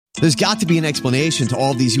There's got to be an explanation to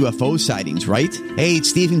all these UFO sightings, right? Hey,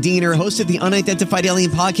 it's Stephen Diener, host of the Unidentified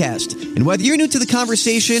Alien Podcast. And whether you're new to the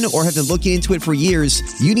conversation or have been looking into it for years,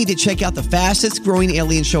 you need to check out the fastest growing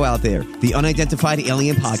alien show out there, the Unidentified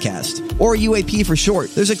Alien Podcast, or UAP for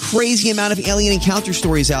short. There's a crazy amount of alien encounter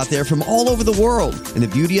stories out there from all over the world. And the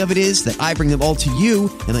beauty of it is that I bring them all to you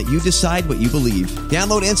and let you decide what you believe.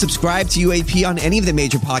 Download and subscribe to UAP on any of the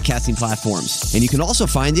major podcasting platforms. And you can also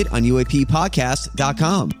find it on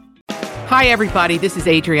UAPpodcast.com. Hi, everybody. This is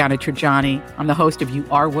Adriana Trajani. I'm the host of You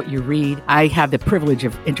Are What You Read. I have the privilege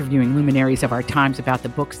of interviewing luminaries of our times about the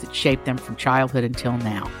books that shaped them from childhood until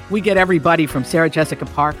now. We get everybody from Sarah Jessica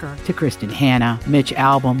Parker to Kristen Hanna, Mitch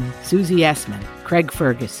Albom, Susie Essman, Craig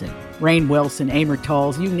Ferguson, Rainn Wilson, Amor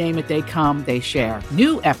Tolls, you name it, they come, they share.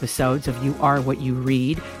 New episodes of You Are What You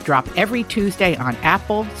Read drop every Tuesday on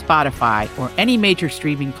Apple, Spotify, or any major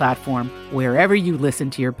streaming platform wherever you listen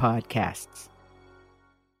to your podcasts.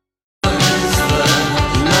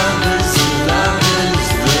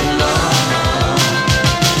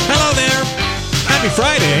 Happy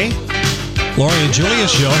Friday. Lori and Julia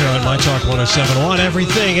show here on My Talk 107.1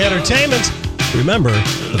 Everything Entertainment. Remember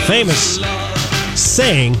the famous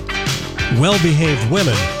saying, well-behaved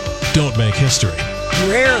women don't make history.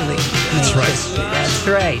 Rarely. That's right. That's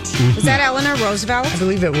right. Mm-hmm. Was that Eleanor Roosevelt? I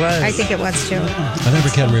believe it was. I think it was too. I never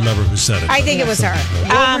can remember who said it. I think it was her.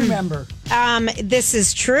 I remember. This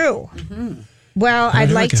is true. Mm-hmm. Well,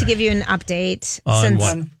 I'd like to give you an update. On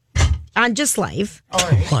what? On just life.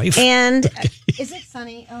 Life. And is it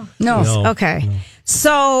sunny? Oh. No. Okay. No.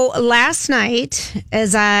 So last night,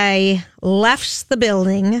 as I left the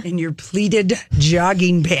building, in your pleated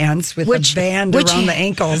jogging pants with a band around the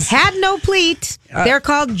ankles, had no pleat. They're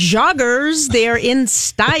called joggers. They're in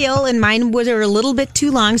style, and mine were a little bit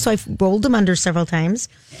too long, so I rolled them under several times.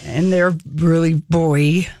 And they're really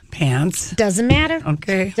boy pants. Doesn't matter.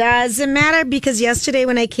 Okay. Doesn't matter, because yesterday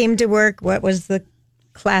when I came to work, what was the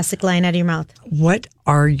classic line out of your mouth? What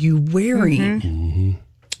are you wearing? Mm-hmm.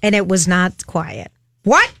 And it was not quiet.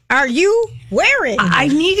 What are you wearing? I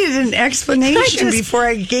needed an explanation before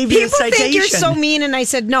I gave you a citation. People think you're so mean, and I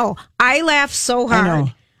said, no, I laugh so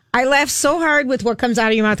hard. I laugh so hard with what comes out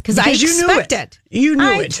of your mouth because I expect it. You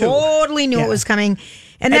knew it, too. I totally knew it was coming.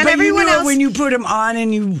 And then everyone else, when you put them on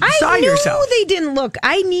and you saw yourself. I knew they didn't look.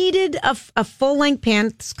 I needed a full-length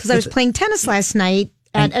pants because I was playing tennis last night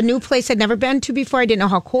at a new place I'd never been to before. I didn't know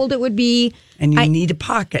how cold it would be. And you need a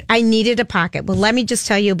pocket. I needed a pocket. Well, let me just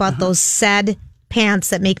tell you about those said pants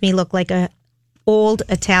that make me look like a old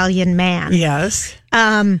Italian man. Yes.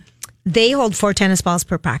 They hold 4 tennis balls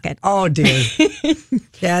per pocket. Oh, dear.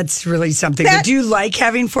 That's really something. But do you like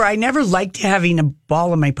having 4? I never liked having a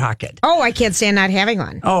ball in my pocket. Oh, I can't stand not having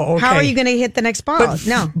one. Oh, okay. How are you going to hit the next ball?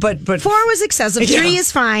 But 4 was excessive. 3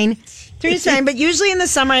 is fine. 3 is fine. But usually in the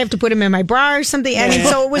summer, I have to put them in my bra or something. And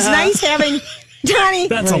so it was nice having... Johnny,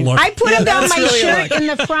 that's a look. I put them down my shirt in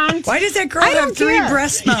the front. Why does that girl have 3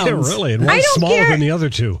 breast mounts? Yeah, really. And one's smaller than the other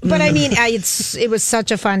 2. But I mean, it was such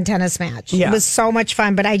a fun tennis match. Yeah. It was so much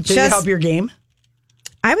fun. But Did it help your game?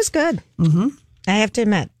 I was good. Mm-hmm. I have to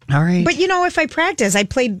admit. All right. But if I practice,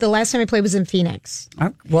 the last time I played was in Phoenix.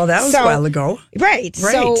 Well, that was a while ago. Right.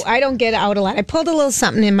 So I don't get out a lot. I pulled a little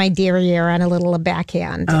something in my derriere on a little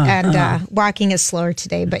backhand and walking is slower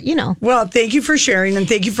today, but Well, thank you for sharing and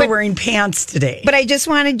thank you for wearing pants today. But I just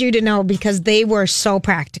wanted you to know because they were so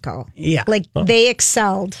practical. Yeah. They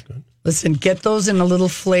excelled. Listen, get those in a little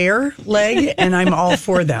flare leg and I'm all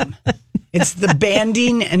for them. It's the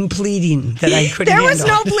banding and pleating that I couldn't handle. There was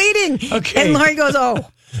no pleating. Okay. And Lori goes, oh.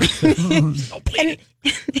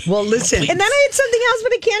 Well, listen. And then I had something else,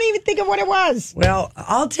 but I can't even think of what it was. Well,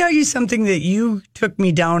 I'll tell you something that you took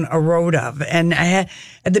me down a road of. And I had,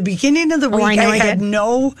 at the beginning of the week, I had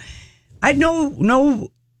no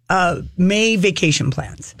May vacation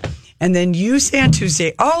plans. And then you say on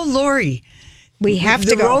Tuesday, oh, Lori, we have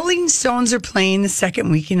to go. The Rolling Stones are playing the second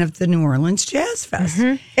weekend of the New Orleans Jazz Fest.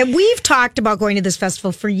 Mm-hmm. And we've talked about going to this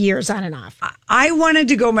festival for years on and off. I wanted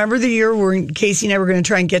to go. Remember the year where Casey and I were going to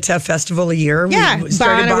try and get to a festival a year? Yeah. We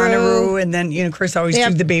started Bonnaroo. And then, of course, I always do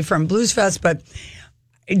the Bayfront Blues Fest. But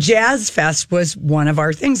Jazz Fest was one of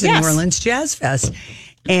our things, the New Orleans Jazz Fest.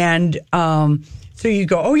 And so you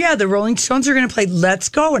go, oh, yeah, the Rolling Stones are going to play. Let's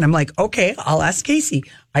go. And I'm like, okay, I'll ask Casey.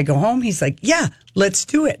 I go home. He's like, yeah, let's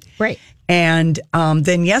do it. Right. And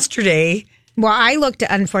then yesterday... Well, I looked,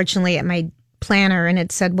 unfortunately, at my planner, and it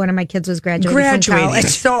said one of my kids was graduating from college.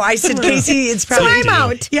 So I said, Casey, it's probably... So I'm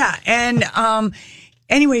out. Yeah. And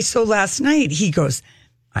anyway, so last night he goes,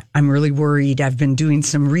 I'm really worried. I've been doing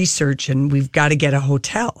some research, and we've got to get a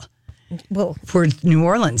hotel. for New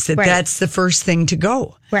Orleans, that's the first thing to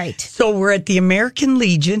go. Right. So we're at the American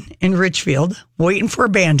Legion in Richfield, waiting for a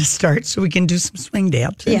band to start so we can do some swing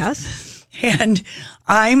dancing. Yes. And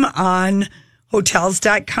I'm on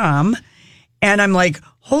Hotels.com, and I'm like,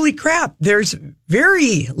 holy crap, there's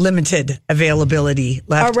very limited availability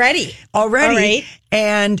left. Already. All right.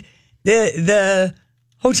 And the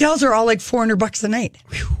hotels are all like $400 a night,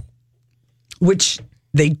 which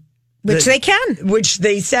they can. Which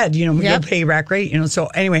they said, we'll pay rack rate, So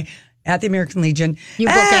anyway, at the American Legion, you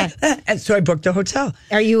book so I booked a hotel.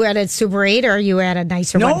 Are you at a Super 8 or are you at a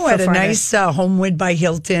nicer one? No, at a nice Homewood by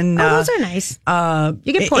Hilton. Those are nice.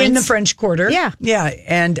 You get points in the French Quarter. Yeah.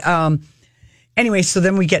 And anyway, so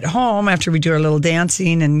then we get home after we do our little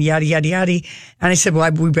dancing and yada yada yada. And I said,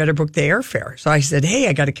 well, we better book the airfare. So I said, hey,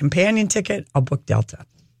 I got a companion ticket. I'll book Delta.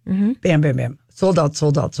 Mm-hmm. Bam, bam, bam. Sold out.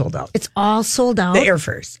 It's all sold out. The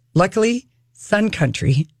airfares. Luckily, Sun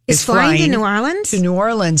Country is flying to New Orleans? To New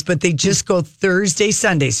Orleans, but they just go Thursday,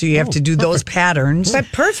 Sunday. So you have to do those patterns. But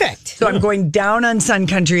perfect. So I'm going down on Sun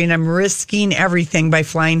Country and I'm risking everything by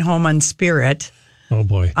flying home on Spirit. Oh,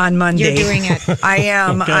 boy. On Monday. You're doing it. I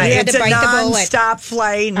am. Okay. It's a non-stop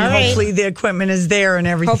flight, and hopefully the equipment is there and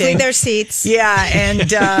everything. Hopefully there's seats. Yeah, and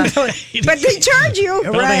but they charge you.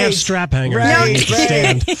 They have strap hangers. Right.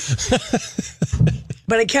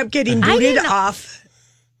 But I kept getting booted off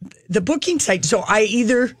the booking site. So I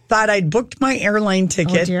either thought I'd booked my airline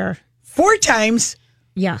ticket 4 times.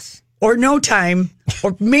 Yes. Or no time,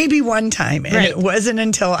 or maybe one time. And it wasn't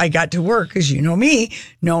until I got to work, because you know me,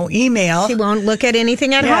 no email. She won't look at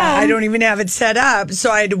anything at home. I don't even have it set up. So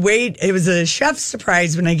I had to wait. It was a chef's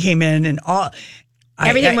surprise when I came in, and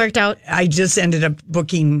everything worked out. I just ended up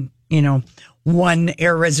booking, one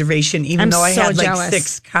air reservation, even though I had jealous.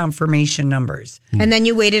 6 confirmation numbers. And then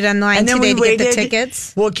you waited online today to get the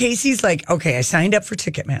tickets? Well, Casey's like, okay, I signed up for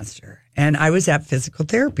Ticketmaster, and I was at physical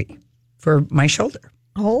therapy for my shoulder.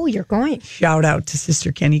 Oh, you're going. Shout out to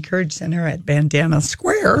Sister Kenny Courage Center at Bandana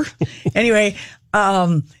Square. Anyway,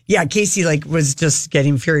 Casey was just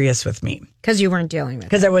getting furious with me. Because you weren't dealing with it.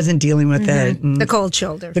 Because I wasn't dealing with it. The cold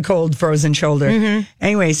shoulder. The cold frozen shoulder. Mm-hmm.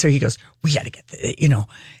 Anyway, so he goes, we got to get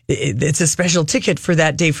it's a special ticket for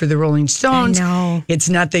that day for the Rolling Stones. I know. It's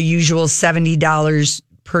not the usual $70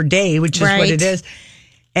 per day, which is what it is.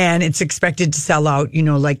 And it's expected to sell out,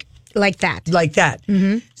 like that. Like that.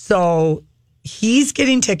 Mm-hmm. So he's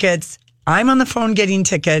getting tickets. I'm on the phone getting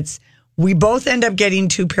tickets. We both end up getting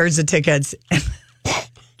 2 pairs of tickets.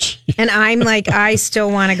 And I'm like, I still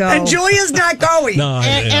want to go. And Julia's not going. No,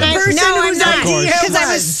 and I'm not. Because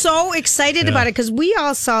I was so excited about it. Because we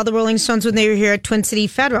all saw the Rolling Stones when they were here at Twin City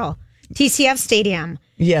Federal, TCF Stadium.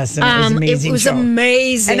 Yes, and it was amazing. It was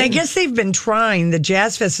amazing. And I guess they've been trying, the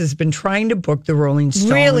Jazz Fest has been trying to book the Rolling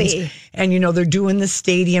Stones. Really? And, they're doing the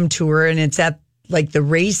stadium tour, and it's at the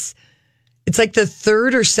race. It's like the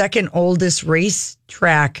 3rd or 2nd oldest race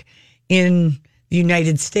track in the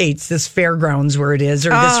United States, this fairgrounds where it is, or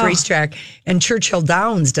this racetrack. And Churchill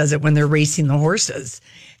Downs does it when they're racing the horses.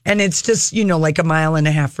 And it's just, like a mile and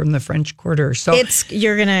a half from the French Quarter. So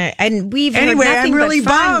anyway, I'm really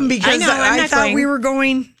bummed because I thought going. we were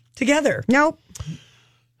going together. Nope.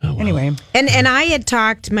 Oh, wow. Anyway. And I had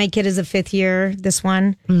talked, my kid is a 5th year, this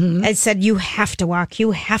one. Mm-hmm. I said, you have to walk.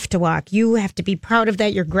 You have to walk. You have to be proud of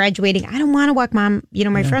that. You're graduating. I don't want to walk, Mom.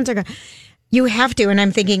 My friends are going. You have to. And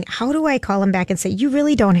I'm thinking, how do I call him back and say, you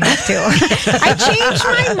really don't have to? I changed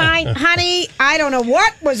my mind. Honey, I don't know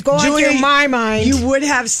what was going through my mind. You would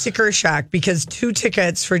have sticker shock because 2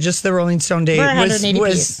 tickets for just the Rolling Stone Day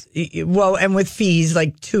was and with fees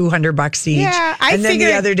like $200 each. Yeah, and then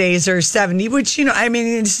the other days are 70, which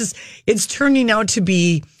it's turning out to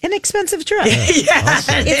be an expensive trip.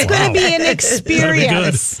 Awesome. It's going to be an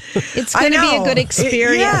experience. It's going to be a good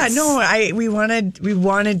experience. We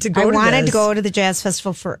wanted to go. I wanted to go to the Jazz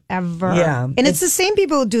Festival forever. Yeah. And it's the same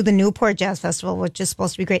people who do the Newport Jazz Festival, which is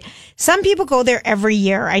supposed to be great. Some people go there every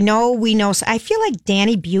year. I feel like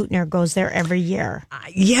Danny Butner goes there every year.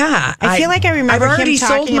 I feel like I remember I've already him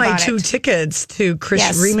talking sold my about 2 tickets to Chris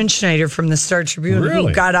Riemenschneider from the Star Tribune, Really?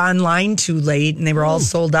 who got online too late, and they were all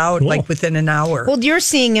sold out within an hour. Well, you're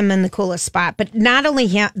seeing him in the coolest spot, but not only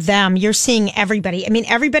them, you're seeing everybody. I mean,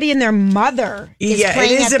 everybody and their mother is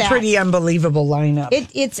playing it is a pretty unbelievable lineup.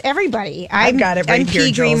 It's everybody. I've got it right here, I'm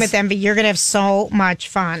P-green Jules. with them, but you're going to have so much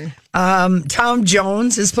fun. Tom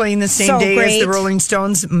Jones is playing the same day as the Rolling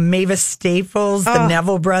Stones. Mavis Staples, the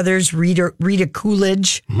Neville Brothers, Rita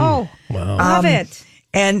Coolidge. Oh, love it.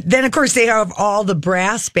 And then, of course, they have all the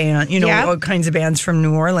brass band, all kinds of bands from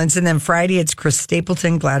New Orleans. And then Friday, it's Chris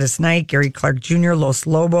Stapleton, Gladys Knight, Gary Clark Jr., Los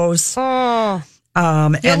Lobos. Oh.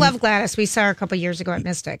 You'll love Gladys. We saw her a couple years ago at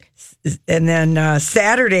Mystic. And then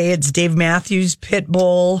Saturday, it's Dave Matthews,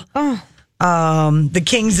 Pitbull, the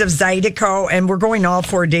Kings of Zydeco, and we're going all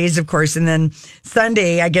 4 days, of course. And then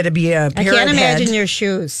Sunday, I get to be a parrot I can't imagine head. your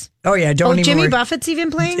shoes. Oh, yeah. Don't even Jimmy worry. Buffett's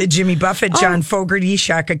even playing? Jimmy Buffett, John Fogerty,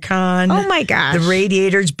 Shaka Khan. Oh, my gosh. The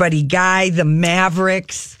Radiators, Buddy Guy, the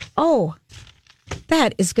Mavericks. Oh,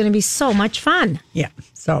 that is going to be so much fun. Yeah.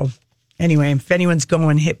 So anyway, if anyone's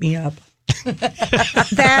going, hit me up.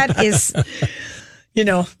 That is...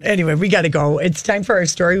 Anyway, we got to go. It's time for our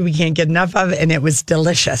story we can't get enough of, and it was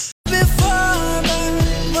delicious.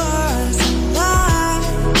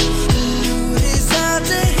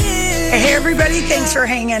 Hey, everybody. Thanks for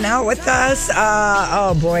hanging out with us.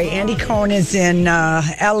 Oh, boy. Andy Cohen is in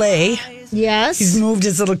L.A. Yes. He's moved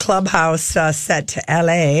his little clubhouse set to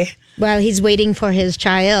L.A. Well, he's waiting for his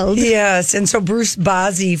child. Yes. And so Bruce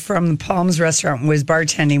Bozzi from the Palms restaurant was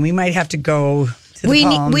bartending. We might have to go to the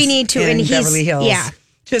Palms we need to, in and Beverly Hills. Yeah.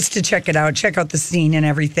 Just to check it out, check out the scene and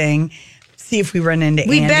everything. See if we run into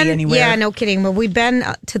Andy anywhere. Yeah, no kidding. Well, we've been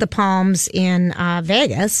to the Palms in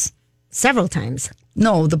Vegas several times.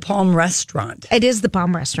 No, the Palm Restaurant. It is the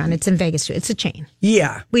Palm Restaurant. It's in Vegas too. It's a chain.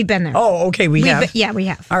 Yeah. We've been there. Oh, okay. We have? Yeah, we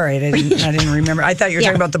have. All right. I didn't remember. I thought you were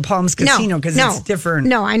talking about the Palms Casino because it's different.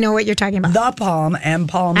 No, I know what you're talking about. The Palm and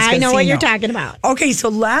Palms Casino. I know what you're talking about. Okay, so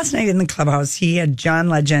last night in the clubhouse, he had John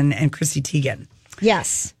Legend and Chrissy Teigen.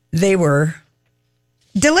 Yes. They were...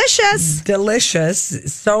 delicious.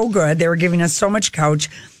 So good. They were giving us so much couch.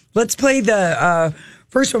 Let's play the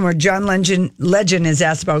first one where John Legend is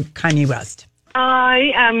asked about Kanye West.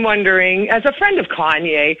 I am wondering, as a friend of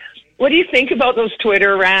Kanye, what do you think about those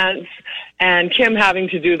Twitter rants and Kim having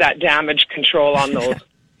to do that damage control on those?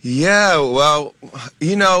 Yeah, well,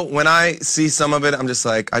 when I see some of it, I'm just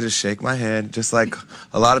like, I just shake my head. Just like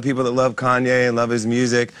a lot of people that love Kanye and love his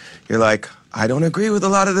music, you're like, I don't agree with a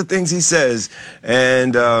lot of the things he says.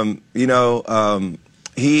 And,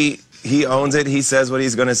 he owns it. He says what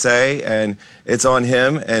he's going to say, and it's on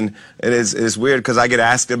him. And it's weird because I get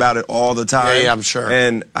asked about it all the time. Yeah, I'm sure.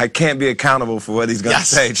 And I can't be accountable for what he's going to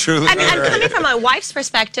say, truly. And coming from my wife's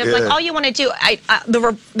perspective, like all you want to do,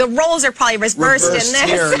 the roles are probably reversed in this.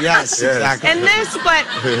 Here, yes, exactly. In this,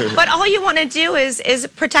 but all you want to do is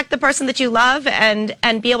protect the person that you love and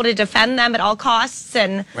be able to defend them at all costs.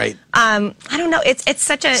 And right. I don't know. It's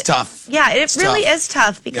such a. It's tough. Yeah, it really is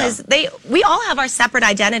tough because we all have our separate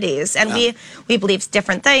identities and we believe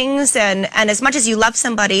different things. And as much as you love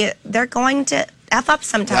somebody, they're going to F up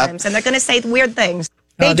sometimes and they're going to say weird things.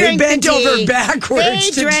 They bent over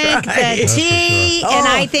backwards. They drank the tea, Sure. and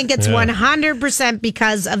I think it's 100%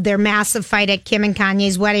 because of their massive fight at Kim and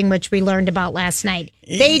Kanye's wedding, which we learned about last night.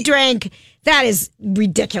 They drank. That is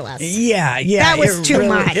ridiculous. Yeah. That was too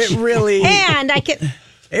much. It really. And I can.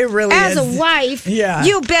 It really as is. a wife, Yeah.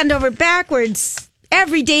 you bend over backwards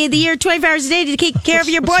every day of the year, 24 hours a day to take care of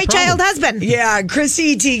your boy-child husband. Yeah,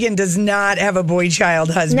 Chrissy Teigen does not have a boy-child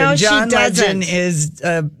husband. No, John she doesn't. Legend is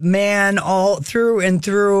a man all through and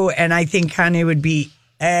through, and I think Kanye would be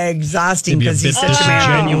exhausting Maybe a because bit he's such a man.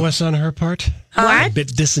 disingenuous on her part. What? A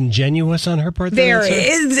bit disingenuous on her part. Very.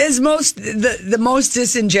 Is the most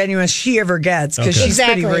disingenuous she ever gets because Okay. she's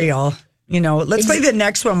Exactly. pretty real. Let's play the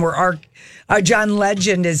next one where our John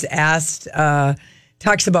Legend is asked,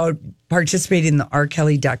 talks about participating in the R.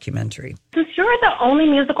 Kelly documentary. Since you're the only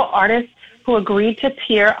musical artist who agreed to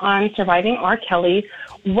appear on Surviving R. Kelly,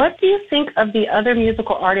 what do you think of the other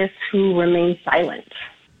musical artists who remain silent?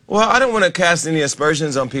 Well, I don't want to cast any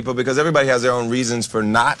aspersions on people because everybody has their own reasons for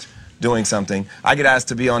not doing something. I get asked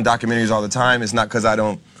to be on documentaries all the time. It's not because I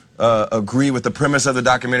don't agree with the premise of the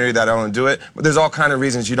documentary that I don't do it, but there's all kind of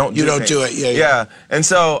reasons you don't do it. Yeah. And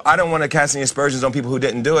so I don't want to cast any aspersions on people who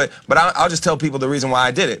didn't do it, but I'll just tell people the reason why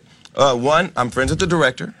I did it. One, I'm friends with the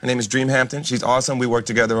director. Her name is Dream Hampton. She's awesome. We work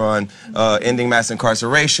together on ending mass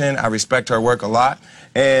incarceration. I respect her work a lot.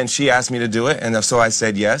 And she asked me to do it, and so I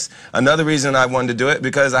said yes. Another reason I wanted to do it,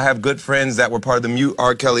 because I have good friends that were part of the Mute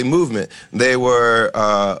R. Kelly movement. They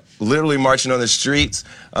were literally marching on the streets,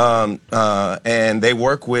 and they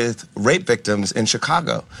work with rape victims in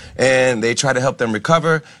Chicago. And they try to help them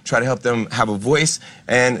recover, try to help them have a voice,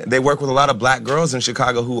 and they work with a lot of black girls in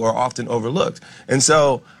Chicago who are often overlooked. And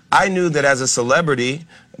so I knew that as a celebrity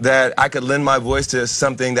that I could lend my voice to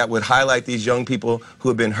something that would highlight these young people who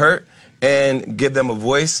have been hurt and give them a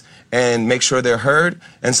voice and make sure they're heard.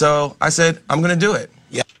 And so I said, I'm going to do it.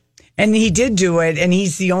 Yeah. And he did do it, and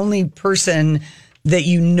he's the only person that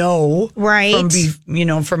right,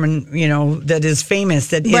 that is famous,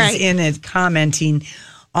 that is in it commenting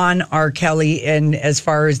on R. Kelly, and as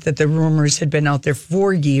far as that the rumors had been out there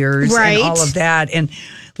for years and all of that. And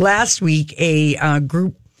last week, a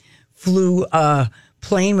group flew a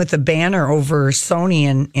plane with a banner over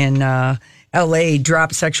Sony in L.A.,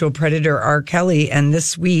 dropped sexual predator R. Kelly, and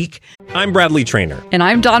this week... I'm Bradley Trainer. And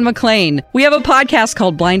I'm Don McClain. We have a podcast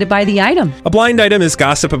called Blinded by the Item. A blind item is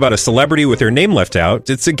gossip about a celebrity with their name left out.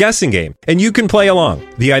 It's a guessing game, and you can play along.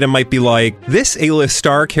 The item might be like, this A-list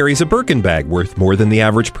star carries a Birkin bag worth more than the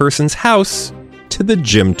average person's house to the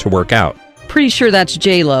gym to work out. Pretty sure that's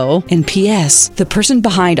J-Lo. And P.S. the person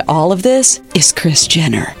behind all of this is Kris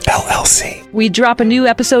Jenner, LLC. We drop a new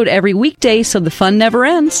episode every weekday so the fun never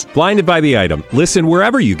ends. Blinded by the Item. Listen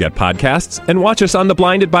wherever you get podcasts and watch us on the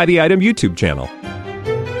Blinded by the Item YouTube channel.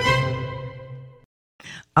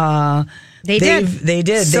 They did. Sony They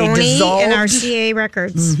dissolved, and RCA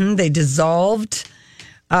Records. They dissolved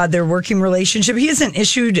their working relationship. He hasn't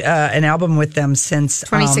issued an album with them since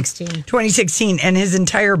 2016. And his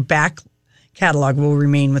entire back catalog will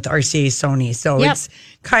remain with RCA Sony. So it's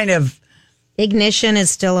kind of... Ignition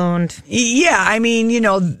is still owned. Yeah, I mean,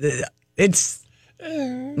 it's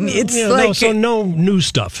like... no new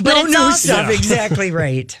stuff. No new stuff, exactly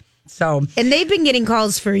right. So, and they've been getting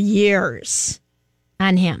calls for years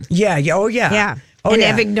on him. Yeah. And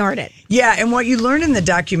have ignored it. Yeah, and what you learn in the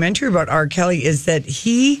documentary about R. Kelly is that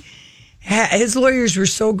his lawyers were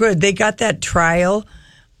so good. They got that trial...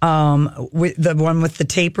 with the one with the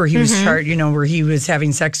tape where he was charged, where he was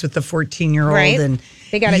having sex with the 14-year-old and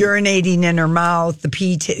urinating in her mouth.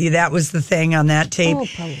 That was the thing on that tape. Oh,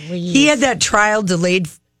 please. He had that trial delayed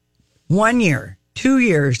 1 year, 2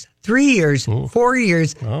 years, 3 years, 4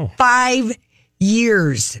 years, 5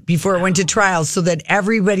 years before it went to trial, so that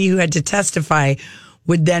everybody who had to testify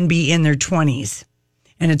would then be in their 20s.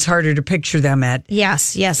 And it's harder to picture them at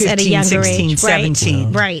 15, at a younger 16, age.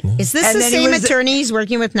 17. Right. Is this the same attorney he's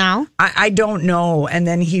working with now? I don't know. And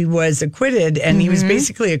then he was acquitted, and he was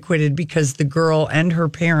basically acquitted because the girl and her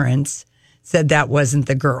parents said that wasn't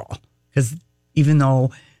the girl. Because even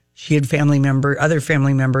though she had other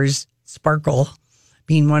family members, Sparkle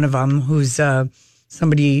being one of them, who's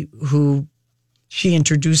somebody who she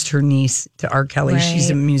introduced her niece to R. Kelly. Right.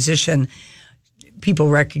 She's a musician. People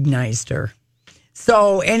recognized her.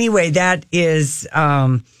 So anyway, that was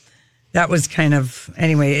kind of,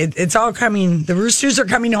 it's all coming, the roosters are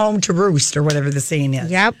coming home to roost, or whatever the saying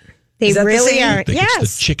is. Yep. They really are. Yes. The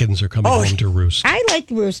chickens are coming home to roost. I like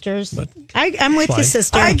the roosters. I'm with you,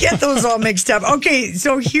 sister. I get those all mixed up. Okay,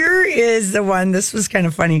 so here is the one. This was kind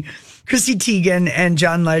of funny. Chrissy Teigen and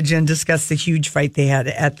John Legend discussed the huge fight they had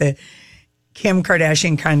at the Kim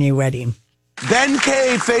Kardashian-Kanye wedding. Ben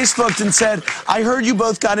K Facebooked and said, I heard you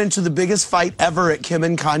both got into the biggest fight ever at Kim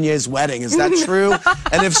and Kanye's wedding. Is that true?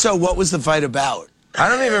 And if so, what was the fight about? I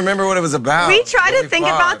don't even remember what it was about. We try to think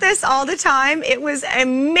about this all the time. It was a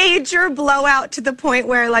major blowout to the point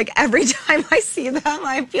where, every time I see them,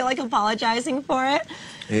 I feel like apologizing for it.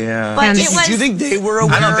 Yeah. But do you think they were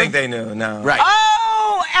aware? I don't think they knew, no. Right.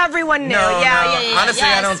 Oh, everyone knew. Yeah. Honestly,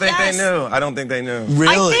 I don't think they knew. I don't think they knew.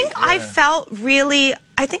 Really?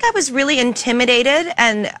 I think I was really intimidated,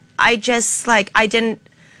 and I just, I think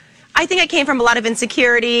I came from a lot of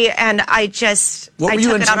insecurity, and I took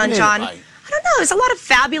it out on John. By? I don't know. There's a lot of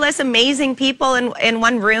fabulous, amazing people in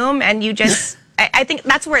one room, and you just, I think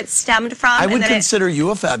that's where it stemmed from. I would consider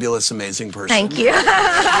you a fabulous, amazing person. Thank you.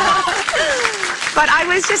 But I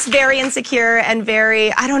was just very insecure and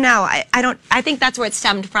very, I don't know. I think that's where it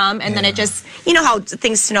stemmed from. And then it just, how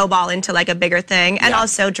things snowball into a bigger thing. And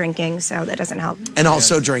also drinking, so that doesn't help. And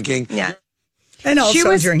also drinking. Yeah. And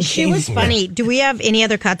also drinking. She was funny. Do we have any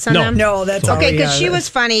other cuts on them? No, that's all. Okay, because she was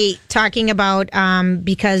funny talking about,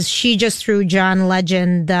 because she just threw John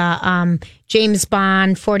Legend the James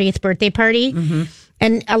Bond 40th birthday party. Mm-hmm.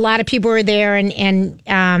 And a lot of people were there, and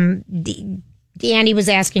Andy was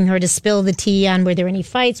asking her to spill the tea on, were there any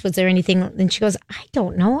fights? Was there anything? And she goes, I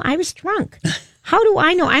don't know. I was drunk. How do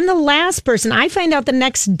I know? I'm the last person. I find out the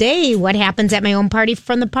next day what happens at my own party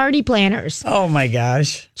from the party planners. Oh, my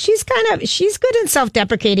gosh. She's good and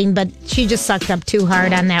self-deprecating, but she just sucked up too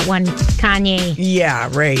hard on that one Kanye. Yeah,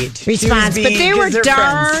 right. Response. But they were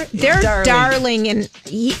they're darling, and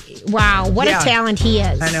wow, what a talent he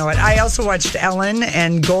is. I know it. I also watched Ellen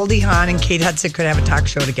and Goldie Hawn and Kate Hudson could have a talk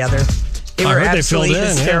show together. They were absolutely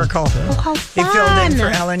hysterical. Yeah. Oh, how fun. They filled in for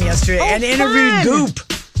Ellen yesterday and interviewed Goop.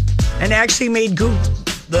 And actually made Goop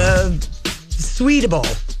sweetable.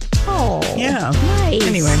 Oh, yeah. Nice.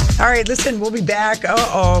 Anyway, all right, listen, we'll be back.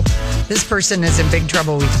 This person is in big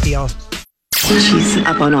trouble, we feel. She's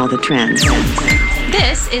up on all the trends.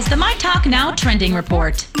 This is the My Talk Now Trending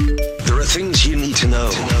Report. There are things you need to know.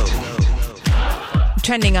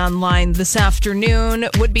 trending online this afternoon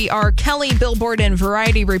would be R. Kelly. Billboard and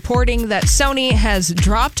Variety reporting that Sony has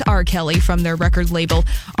dropped R. Kelly from their record label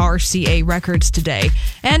RCA Records today.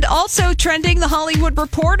 And also trending, The Hollywood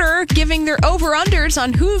Reporter giving their over-unders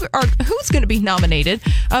on who's going to be nominated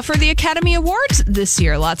for the Academy Awards this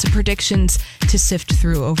year. Lots of predictions to sift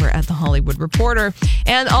through over at The Hollywood Reporter.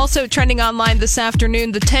 And also trending online this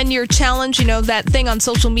afternoon, the 10-year challenge, that thing on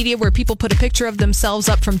social media where people put a picture of themselves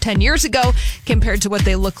up from 10 years ago compared to what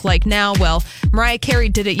they look like now. Well, Mariah Carey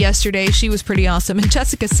did it yesterday. She was pretty awesome. And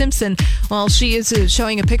Jessica Simpson, well, she is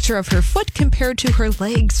showing a picture of her foot compared to her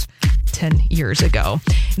legs 10 years ago.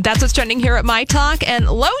 That's what's trending here at My Talk. And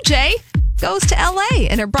LoJ goes to LA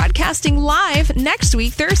and are broadcasting live next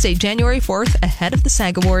week, Thursday, January 4th, ahead of the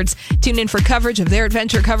SAG Awards. Tune in for coverage of their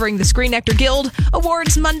adventure covering the Screen Actor Guild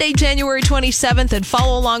Awards Monday, January 27th, and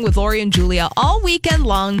follow along with Lori and Julia all weekend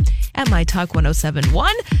long at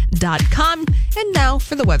mytalk1071.com. And now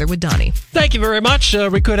for the weather with Donnie. Thank you very much.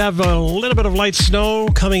 We could have a little bit of light snow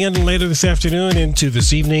coming in later this afternoon into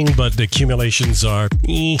this evening, but the accumulations are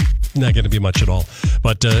not going to be much at all.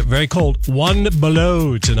 But very cold. 1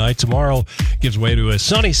 below tonight. Tomorrow gives way to a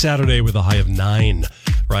sunny Saturday with a high of 9.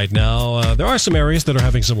 Right now, there are some areas that are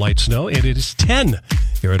having some light snow, and it is 10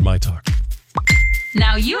 here at My Talk.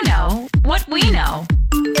 Now you know what we know.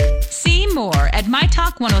 See more at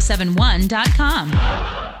mytalk1071.com.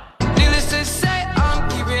 Needless to say, I'm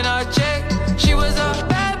keeping our check. She was a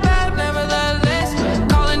bad, nevertheless.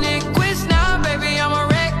 Calling it quits now, baby, I'm a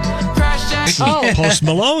wreck. Crash Jack. Oh, Post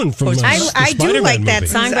Malone from the I do Spider-Man like that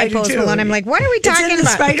movie. song by Post Malone. I'm like, what are we talking it's in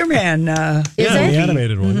about? The Spider-Man. Is it? The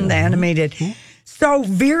animated one. The animated. So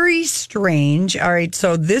very strange. All right,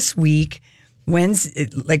 so this week,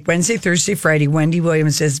 Wednesday, Thursday, Friday, Wendy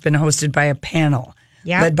Williams has been hosted by a panel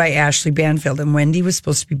led by Ashley Banfield, and Wendy was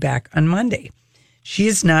supposed to be back on Monday. She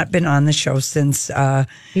has not been on the show since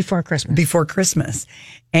before Christmas.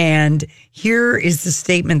 And here is the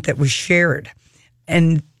statement that was shared,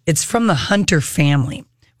 and it's from the Hunter family,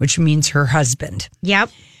 which means her husband.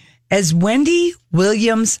 Yep. As Wendy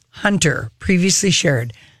Williams Hunter previously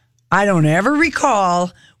shared, I don't ever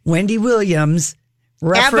recall Wendy Williams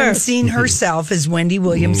referencing herself as Wendy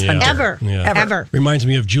Williams Hunter. Ever. Reminds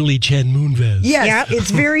me of Julie Chen Moonves. Yes, it's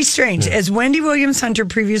very strange. As Wendy Williams Hunter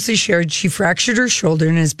previously shared, she fractured her shoulder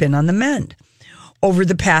and has been on the mend. Over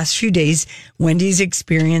the past few days, Wendy's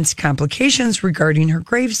experienced complications regarding her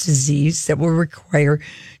Graves' disease that will require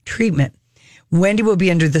treatment. Wendy will be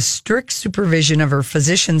under the strict supervision of her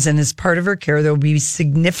physicians, and as part of her care, there will be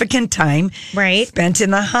significant time spent in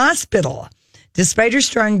the hospital. Despite her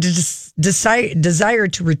strong desire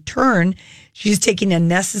to return, she's taking a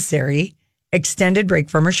necessary extended break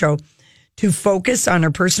from her show to focus on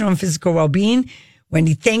her personal and physical well-being.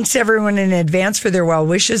 Wendy thanks everyone in advance for their well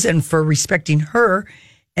wishes and for respecting her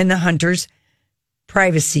and the Hunters'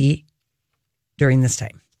 privacy during this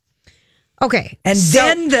time. Okay. And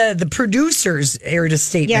then the producers aired a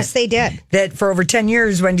statement. Yes, they did. That for over 10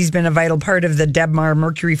 years, Wendy's been a vital part of the Debmar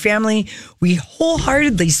Mercury family. We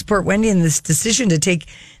wholeheartedly support Wendy in this decision to take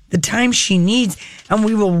the time she needs, and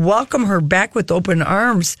we will welcome her back with open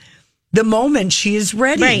arms the moment she is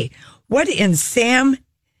ready. Right. What in Sam?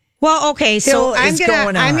 Well, okay, so I'm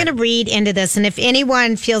going gonna read into this, and if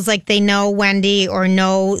anyone feels like they know Wendy or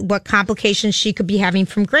know what complications she could be having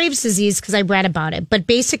from Graves' disease, because I read about it, but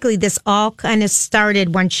basically this all kind of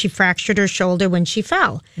started when she fractured her shoulder when she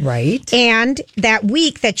fell. Right. And that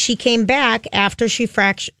week that she came back after she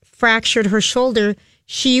fractured her shoulder,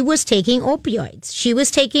 she was taking opioids. She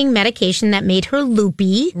was taking medication that made her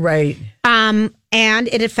loopy. Right. And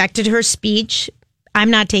it affected her speech. I'm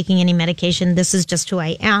not taking any medication. This is just who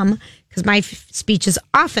I am because my speech is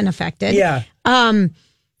often affected. Yeah. On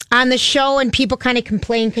the show, and people kind of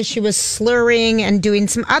complained because she was slurring and doing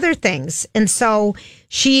some other things. And so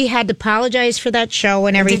she had to apologize for that show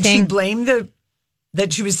and everything. Did she blame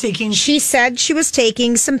that she was taking? She said she was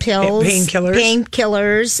taking some pills.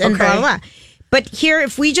 Painkillers and blah, blah, blah. But here,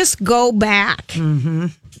 if we just go back,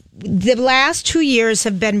 the last 2 years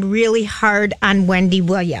have been really hard on Wendy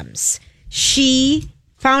Williams. She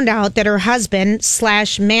found out that her husband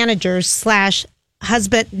 / manager /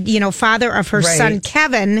 husband, father of her son,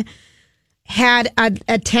 Kevin, had a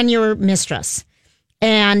 10-year mistress,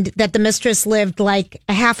 and that the mistress lived like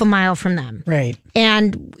a half a mile from them. Right.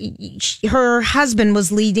 And her husband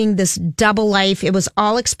was leading this double life. It was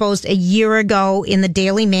all exposed a year ago in the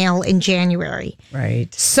Daily Mail in January.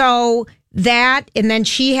 Right. So that, and then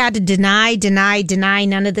she had to deny.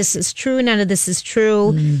 None of this is true.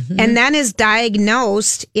 And then is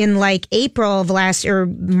diagnosed in like April of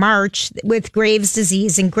March with Graves'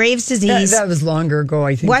 disease. And Graves' disease. That was longer ago,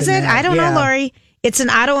 I think. Was it? I don't know, Lori. It's an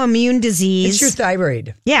autoimmune disease. It's your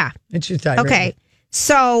thyroid. Yeah. It's your thyroid. Okay.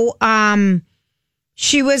 So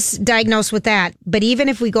she was diagnosed with that. But even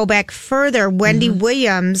if we go back further, Wendy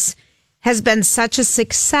Williams has been such a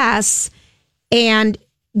success. And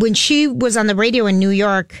when she was on the radio in New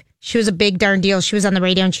York, she was a big darn deal. She was on the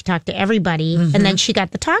radio and she talked to everybody. And then she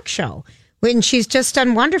got the talk show. And she's just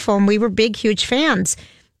done wonderful. And we were big, huge fans.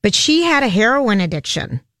 But she had a heroin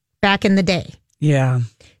addiction back in the day. Yeah.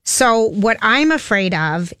 So what I'm afraid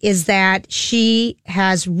of is that she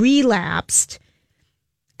has relapsed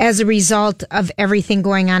as a result of everything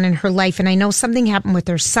going on in her life. And I know something happened with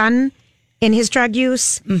her son in his drug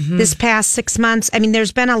use this past 6 months. I mean,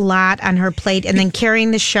 there's been a lot on her plate, and then carrying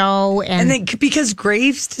the show. And then because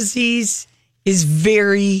Graves' disease is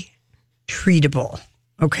very treatable,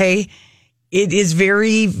 okay? It is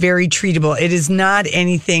very, very treatable. It is not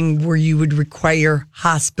anything where you would require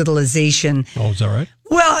hospitalization. Oh, is that right?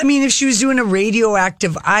 Well, I mean, if she was doing a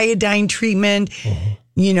radioactive iodine treatment,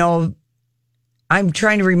 you know, I'm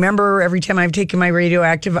trying to remember every time I've taken my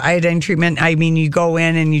radioactive iodine treatment, I mean, you go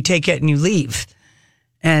in and you take it and you leave.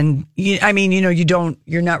 And,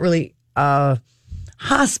 you're not really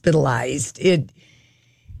hospitalized.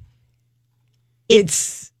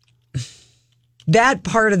 It's that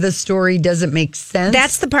part of the story doesn't make sense.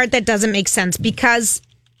 That's the part that doesn't make sense because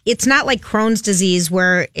it's not like Crohn's disease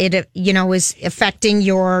where it, is affecting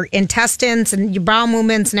your intestines and your bowel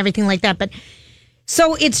movements and everything like that. But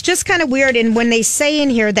so it's just kind of weird. And when they say in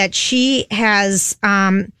here that she has,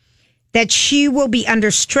 that she will be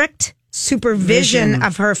under strict supervision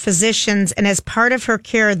of her physicians, and as part of her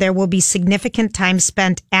care, there will be significant time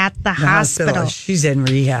spent at the hospital. She's in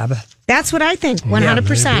rehab. That's what I think.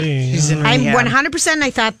 100%. She's in rehab. I'm 100%.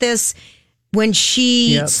 I thought this when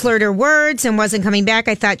she slurred her words and wasn't coming back.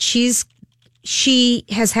 I thought she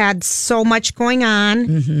has had so much going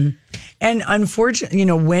on. And unfortunately,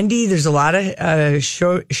 Wendy, there's a lot of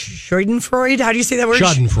Schadenfreude. How do you say that word?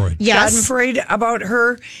 Schadenfreude. Yes. Schadenfreude about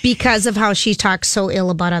her. Because of how she talks so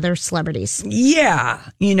ill about other celebrities. Yeah.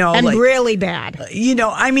 And really bad.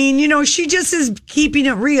 She just is keeping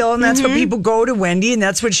it real. And that's what people go to Wendy. And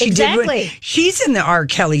that's what she did. She's in the R.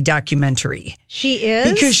 Kelly documentary. She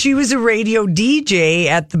is? Because she was a radio DJ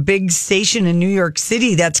at the big station in New York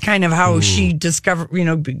City. That's kind of how she discovered,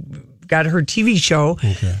 got her TV show.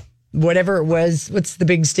 Okay. Whatever it was, what's the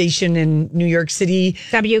big station in New York City?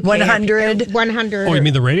 WK 100. 100. Oh, you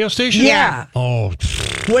mean the radio station? Yeah. Oh,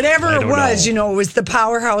 whatever it was, it was the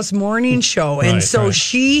Powerhouse Morning Show. And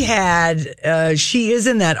she is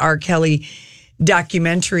in that R. Kelly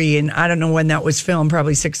documentary. And I don't know when that was filmed,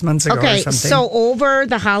 probably 6 months ago or something. So over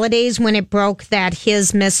the holidays when it broke that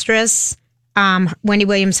his mistress, Wendy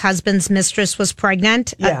Williams' husband's mistress was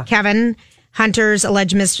pregnant, Kevin Hunter's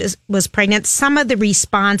alleged mistress was pregnant. Some of the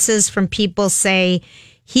responses from people say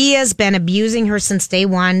he has been abusing her since day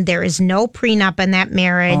one. There is no prenup in that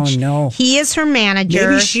marriage. Oh, no. He is her manager.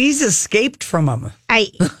 Maybe she's escaped from him.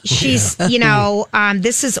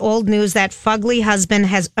 This is old news. That fugly husband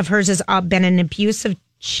of hers has been an abusive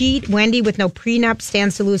cheat. Wendy, with no prenup,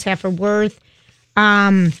 stands to lose half her worth.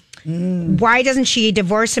 Why doesn't she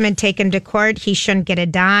divorce him and take him to court? He shouldn't get a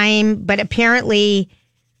dime. But apparently,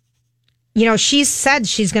 she said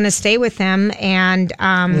she's going to stay with him. And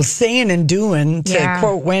saying and doing, to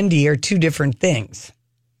quote Wendy, are two different things.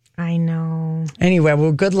 I know. Anyway,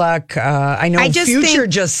 well, good luck. I know Future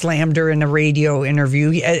just slammed her in a radio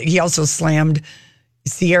interview. He also slammed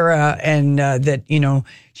Sierra and that,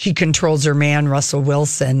 she controls her man, Russell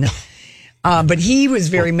Wilson. But he was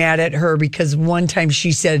very mad at her because one time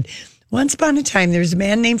she said, once upon a time, there's a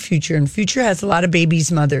man named Future, and Future has a lot of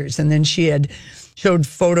babies' mothers. And then she had showed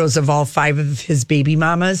photos of all 5 of his baby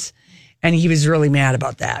mamas, and he was really mad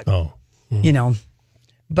about that. Oh.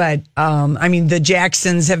 But, the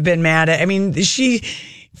Jacksons have been mad at,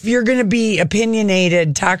 if you're going to be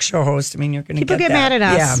opinionated talk show host, you're going to people get mad at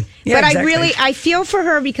us. Yeah, but exactly. I feel for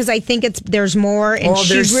her because I think there's more, and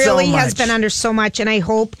she really has been under so much, and I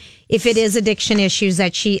hope if it is addiction issues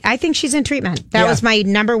that I think she's in treatment. That was my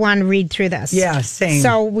number one read through this. Yeah, same.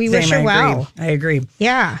 So we wish her well. I agree.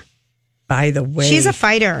 Yeah. By the way, she's a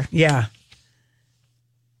fighter. Yeah.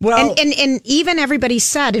 Well, and even everybody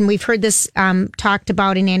said, and we've heard this talked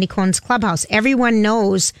about in Andy Cohen's Clubhouse, everyone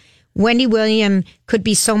knows Wendy Williams could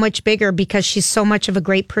be so much bigger because she's so much of a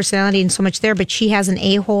great personality and so much there, but she has an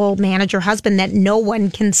a-hole manager husband that no one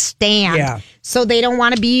can stand. Yeah. So they don't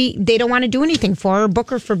want to do anything for her,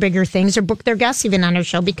 book her for bigger things, or book their guests even on her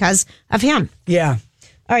show because of him. Yeah.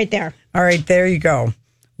 All right, there you go.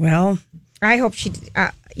 Well, I hope she.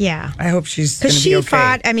 Yeah. I hope she's going because to be okay.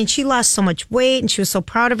 fought. I mean, she lost so much weight, and she was so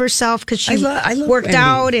proud of herself because she I love worked Wendy.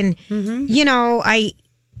 out, and you know, I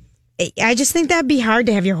just think that'd be hard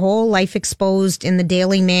to have your whole life exposed in the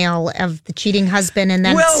Daily Mail of the cheating husband, and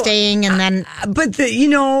then staying, and then. But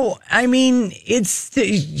I mean,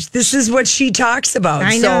 this is what she talks about.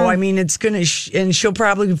 I know. So I mean, it's gonna, and she'll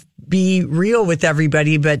probably be real with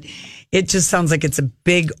everybody, but. It just sounds like it's a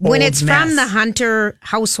big old when it's mess. from the Hunter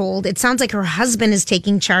household, it sounds like her husband is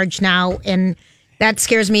taking charge now, and that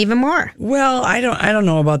scares me even more. Well, I don't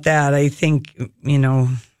know about that. I think,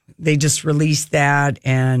 they just released that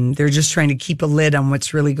and they're just trying to keep a lid on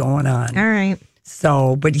what's really going on. All right.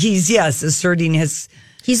 So, but he's asserting his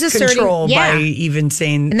control by even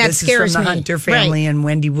saying and that this is scares from the me. Hunter family and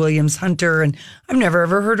Wendy Williams Hunter, and I've never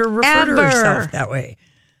ever heard her refer to herself that way.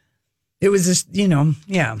 It was just,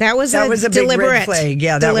 yeah. That was a big red deliberate flag.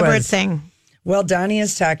 Yeah, deliberate thing. Well, Donnie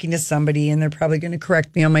is talking to somebody, and they're probably going to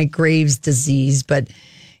correct me on my Graves' disease, but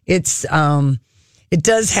it's it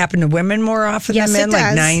does happen to women more often than men,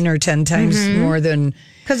 like 9 or 10 times more than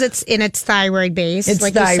because it's thyroid base. It's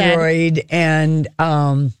like thyroid, you said.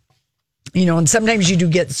 and and sometimes you do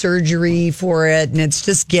get surgery for it, and it's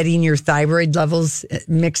just getting your thyroid levels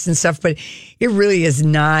mixed and stuff. But it really is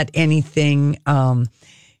not anything.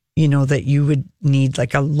 That you would need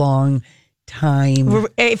like a long time.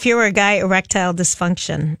 If you're a guy, erectile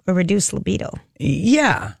dysfunction or reduced libido.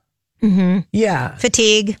 Yeah. Yeah.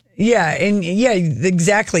 Fatigue. Yeah. And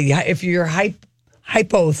exactly. If you're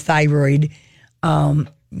hypothyroid,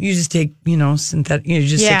 you just take, synthetic,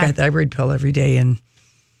 take a thyroid pill every day and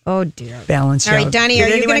oh dear. Balance All right, out. Donnie, Did are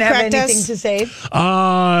you anyone going to have correct anything us? to say?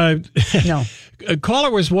 No. A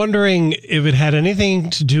caller was wondering if it had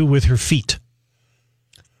anything to do with her feet.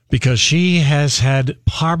 Because she has had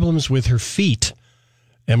problems with her feet.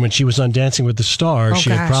 And when she was on Dancing with the Stars, she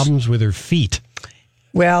had problems with her feet.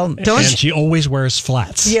 Well, she always wears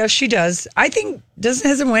flats. Yeah, she does. I think,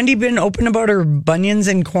 hasn't Wendy been open about her bunions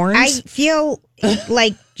and corns? I feel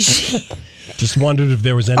like just wondered if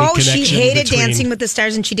there was any connection. She hated Dancing with the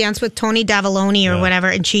Stars, and she danced with Tony Davaloni or whatever,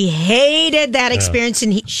 and she hated that experience,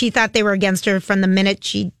 and she thought they were against her from the minute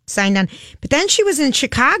she signed on. But then she was in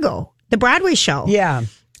Chicago, the Broadway show. Yeah.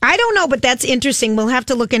 I don't know, but that's interesting. We'll have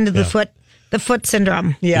to look into the foot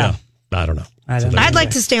syndrome. Yeah. I don't know. I'd like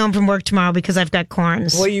to stay home from work tomorrow because I've got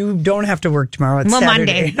corns. Well, you don't have to work tomorrow. It's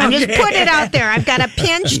Monday. Saturday. I'm just putting it out there. I've got a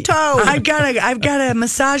pinched toe. I've got to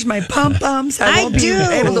massage my pum-pums. I won't be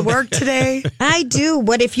able to work today. I do.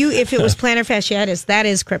 What if it was plantar fasciitis? That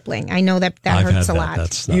is crippling. I know that hurts a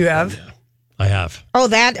lot. You have? I have. Oh,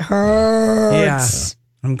 that hurts. Yeah.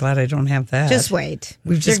 I'm glad I don't have that. Just wait.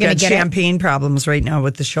 We've just got champagne problems right now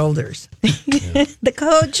with the shoulders. The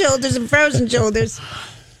cold shoulders and frozen shoulders.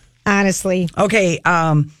 Honestly. Okay.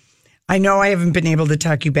 I know I haven't been able to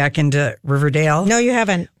talk you back into Riverdale. No, you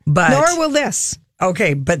haven't. But nor will this.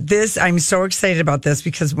 Okay, but I'm so excited about this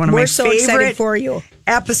because one of my so excited favorite for you.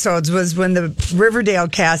 episodes was when the Riverdale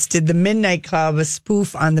cast did the Midnight Club, a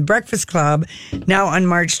spoof on the Breakfast Club. Now on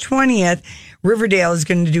March 20th, Riverdale is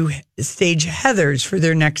going to do stage Heathers for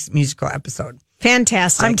their next musical episode.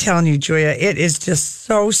 Fantastic. I'm telling you, Julia, it is just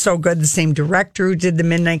so good. The same director who did the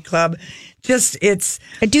Midnight Club. Do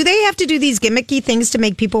they have to do these gimmicky things to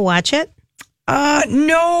make people watch it?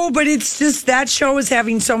 No, but it's just that show is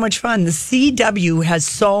having so much fun. The CW has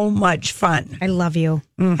so much fun. I love you.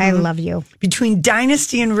 Mm-hmm. I love you. Between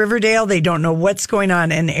Dynasty and Riverdale, they don't know what's going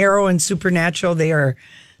on. And Arrow and Supernatural,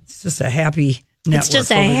 it's just a happy network. It's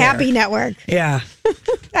just a happy network. Yeah.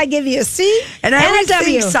 I give you a C and I always a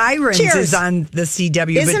W. think Sirens is on the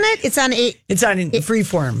CW. Isn't it? It's on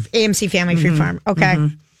Freeform. AMC Family Freeform. Okay.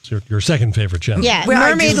 Mm-hmm. It's your second favorite channel. Yeah, well,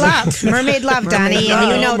 Mermaid Love. Mermaid Love, Donnie.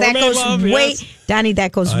 And that goes way, Donnie,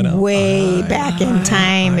 that goes way back in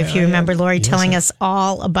time, if you remember Lori telling us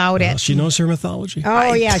all about it. She knows her mythology.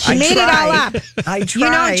 Oh, yeah. She made it all up. I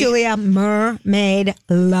tried. Julia, Mermaid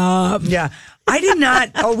Love. Yeah. I did not.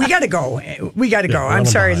 Oh, we got to go. I'm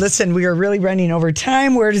sorry. Listen, we are really running over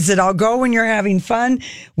time. Where does it all go when you're having fun?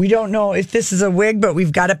 We don't know if this is a wig, but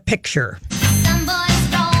we've got a picture.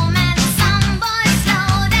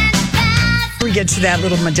 We get to that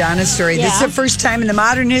little Madonna story. Yeah. This is the first time in the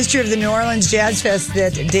modern history of the New Orleans Jazz Fest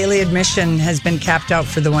that daily admission has been capped out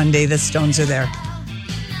for the one day the Stones are there.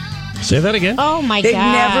 Say that again. Oh, my They've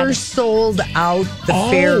God. They've never sold out the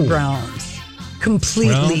fairgrounds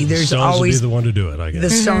completely. Well, There's Stones always would be the one to do it, I guess. The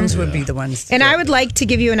Stones would be the ones to and do I would like to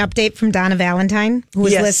give you an update from Donna Valentine, who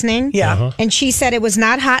was listening. Yeah. Uh-huh. And she said it was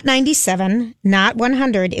not Hot 97, not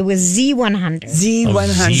 100. It was Z100.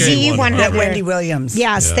 Z100. That Wendy Williams.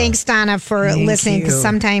 Yes. Thanks, Donna, for listening, because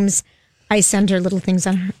sometimes I send her little things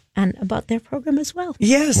on and about their program as well.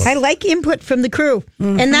 Yes. I like input from the crew.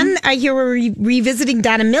 And then I hear we're revisiting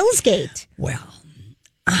Donna Millsgate. Well,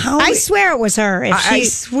 I swear it was her. I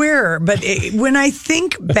swear, but when I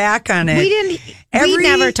think back on it, we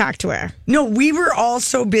never talked to her. No, we were all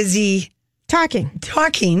so busy talking.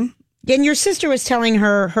 And your sister was telling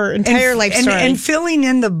her entire life story. And filling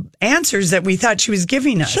in the answers that we thought she was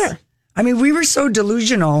giving us. Sure. I mean, we were so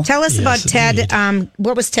delusional. Tell us about Ted.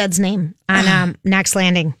 What was Ted's name on Knox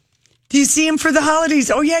Landing? Do you see him for the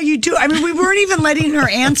holidays? Oh, yeah, you do. I mean, we weren't even letting her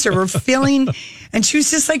answer. We're filling, and she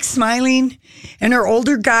was just like smiling. And her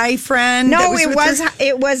older guy friend. No,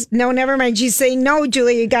 it was, no, never mind. She's saying, no,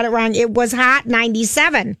 Julia, you got it wrong. It was Hot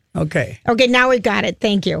 97. Okay, now we got it.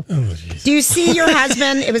 Thank you. Oh, do you see your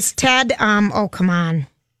husband? It was Ted. Oh, come on.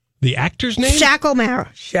 The actor's name?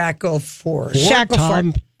 Shackleford.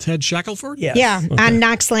 Ted Shackleford? Yes. Yeah, on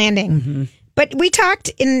Knox Landing. Mm-hmm. But we talked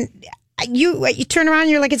in... You turn around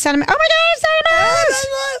and you're like, it's not a mouse. Oh my God, it's not a mouse!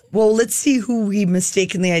 Well, let's see who we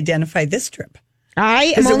mistakenly identified this trip.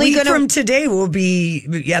 I am only going to... from today, we'll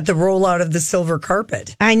be at the rollout of the silver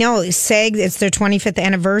carpet. I know. SAG, it's their 25th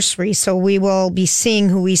anniversary, so we will be seeing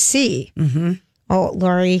who we see. Mm-hmm. Oh,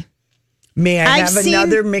 Lori. May I have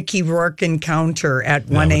another Mickey Rourke encounter at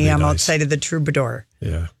 1 a.m. outside of the Troubadour?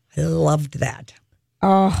 Yeah. I loved that.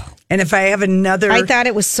 Oh. And if I have another... I thought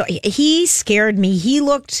it was so... He scared me. He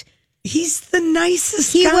looked... He's the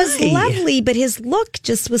nicest guy. He was lovely, but his look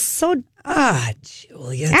just was so...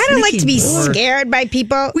 Julia. I don't like to be scared by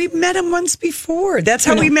people. We met him once before. That's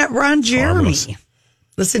how we met Ron Jeremy.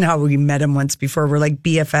 Listen how we met him once before. We're like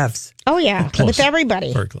BFFs. Oh, yeah. With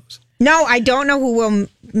everybody. Very close. No, I don't know who will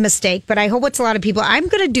mistake, but I hope it's a lot of people. I'm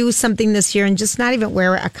going to do something this year and just not even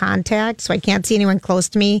wear a contact so I can't see anyone close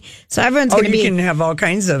to me. So everyone's going to be... you can have all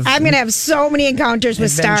kinds of... I'm going to have so many encounters with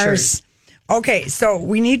stars. Okay, so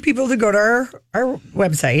we need people to go to our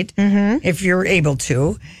website if you're able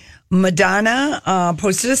to. Madonna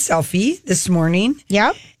posted a selfie this morning.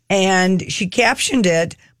 Yep. And she captioned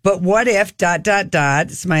it, but what if ...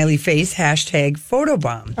 smiley face,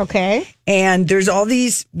 #photobomb. Okay. And there's all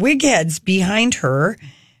these wig heads behind her.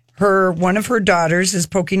 One of her daughters is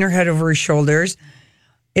poking her head over her shoulders.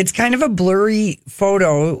 It's kind of a blurry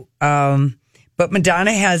photo, but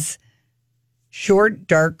Madonna has short,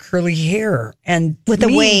 dark, curly hair. And with a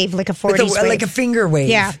wave, like a 40s wave. Like a finger wave.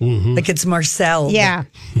 Yeah. Mm-hmm. Like it's Marcel. Yeah.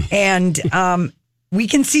 And we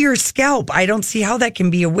can see her scalp. I don't see how that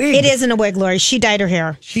can be a wig. It isn't a wig, Lori. She dyed her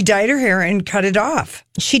hair. She dyed her hair and cut it off.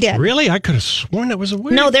 She did. Really? I could have sworn it was a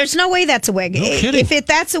wig. No, there's no way that's a wig. No kidding. If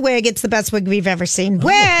that's a wig, it's the best wig we've ever seen.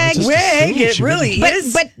 Wig! It really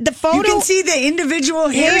is. But the photo... You can see the individual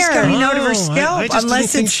hairs coming out of her scalp,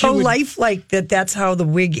 unless it's so lifelike that's how the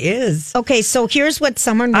wig is. Okay, so here's what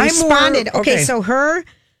someone responded. Okay, so her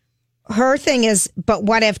thing is, but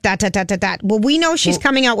what if ... Well, we know she's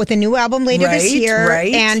coming out with a new album later this year,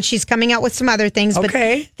 and she's coming out with some other things. But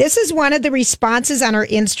this is one of the responses on her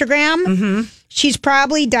Instagram. Mm-hmm. She's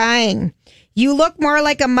probably dying. You look more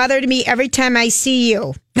like a mother to me every time I see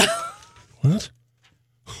you. What?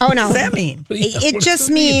 Oh no! What does that mean? It just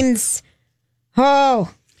means,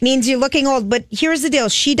 means you're looking old. But here's the deal: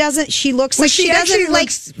 she doesn't. She looks like she doesn't like.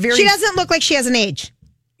 She doesn't look like she has an age.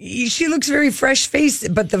 She looks very fresh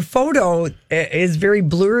faced, but the photo is very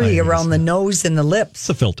blurry around the nose and the lips. It's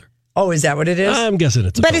a filter. Oh, is that what it is? I'm guessing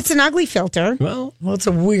it's a filter. It's an ugly filter. Well, it's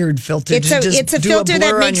a weird filter. It's a filter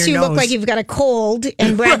that makes you look like you've got a cold.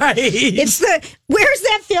 And it's where's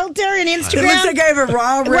that filter in Instagram? It looks like I have a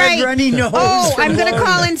raw red runny nose. Oh, I'm going to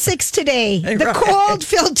call in 6 today. The cold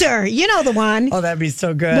filter. You know the one. Oh, that'd be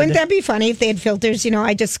so good. Wouldn't that be funny if they had filters? You know,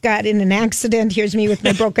 I just got in an accident. Here's me with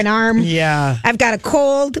my broken arm. Yeah. I've got a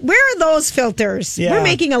cold. Where are those filters? Yeah. We're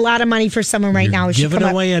making a lot of money for someone right now. Giving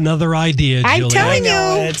away another idea, Julia. I'm telling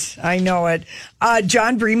you. I know it.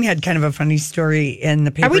 John Bream had kind of a funny story in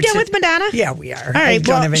the paper. Are we done with Madonna? Yeah, we are. All right.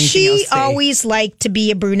 Well, she always liked to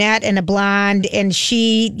be a brunette and a blonde, and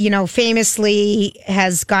she, famously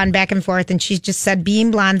has gone back and forth, and she's just said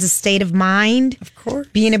being blonde's a state of mind. Of course.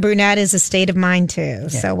 Being a brunette is a state of mind, too. Yeah.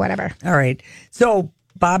 So, whatever. All right. So,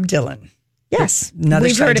 Bob Dylan. Yes.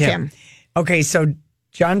 We've heard of him. Okay, so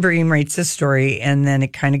John Bream writes this story, and then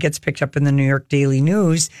it kind of gets picked up in the New York Daily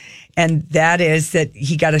News. And that is that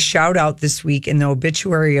he got a shout out this week in the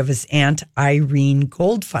obituary of his aunt, Irene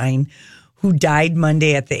Goldfine, who died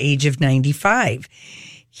Monday at the age of 95.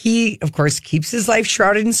 He, of course, keeps his life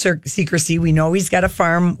shrouded in secrecy. We know he's got a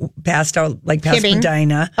farm past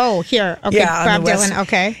Medina. Oh, here. Okay, yeah, Bob Dylan.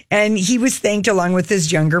 Okay. And he was thanked along with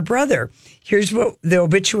his younger brother. Here's what the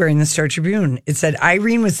obituary in the Star Tribune. It said,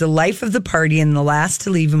 Irene was the life of the party and the last to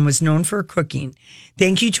leave and was known for her cooking.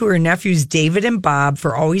 Thank you to her nephews, David and Bob,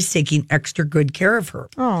 for always taking extra good care of her.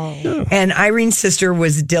 Oh. And Irene's sister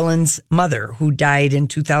was Dylan's mother, who died in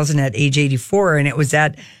 2000 at age 84. And it was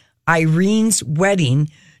at Irene's wedding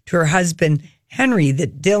to her husband, Henry,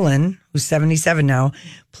 that Dylan, who's 77 now,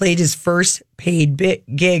 played his first paid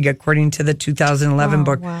gig, according to the 2011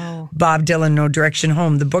 book, Bob Dylan, No Direction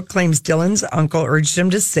Home. The book claims Dylan's uncle urged him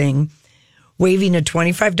to sing, waving a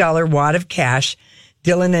 $25 wad of cash.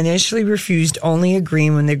 Dylan initially refused, only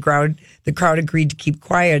agreeing when the crowd agreed to keep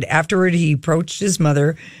quiet. Afterward, he approached his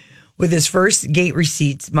mother with his first gate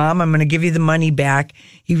receipts. Mom, I'm going to give you the money back.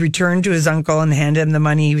 He returned to his uncle and handed him the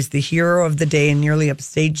money. He was the hero of the day and nearly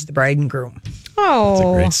upstaged the bride and groom. Oh. That's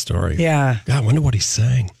a great story. Yeah. God, I wonder what he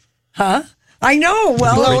sang. Huh? I know.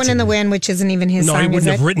 Well, Blowing in the Wind, which isn't even his song. No, he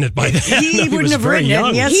wouldn't have written it by then. He wouldn't have written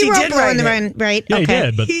it. Yes, he he wrote did Blowing write in the it. Wind, right? Yeah, okay. he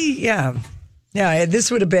did, but... Yeah, this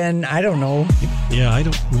would have been, I don't know. Yeah, I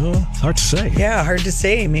don't know. It's hard to say. Yeah, hard to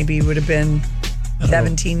say. Maybe he would have been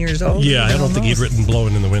 17 years old. Yeah, I don't think he'd written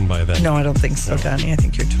Blowing in the Wind by then. No, I don't think so, Donnie. I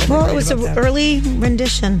think you're totally right. Well, it was an early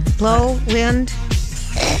rendition. Blow, wind.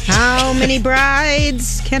 How many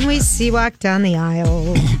brides can we see walk down the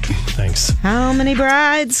aisle? Thanks. How many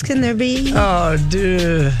brides can there be? Oh,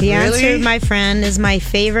 dude. The answer, my friend, is my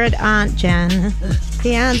favorite Aunt Jen.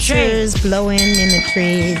 The answer is blowing in the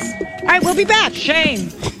trees. All right, we'll be back. Shame.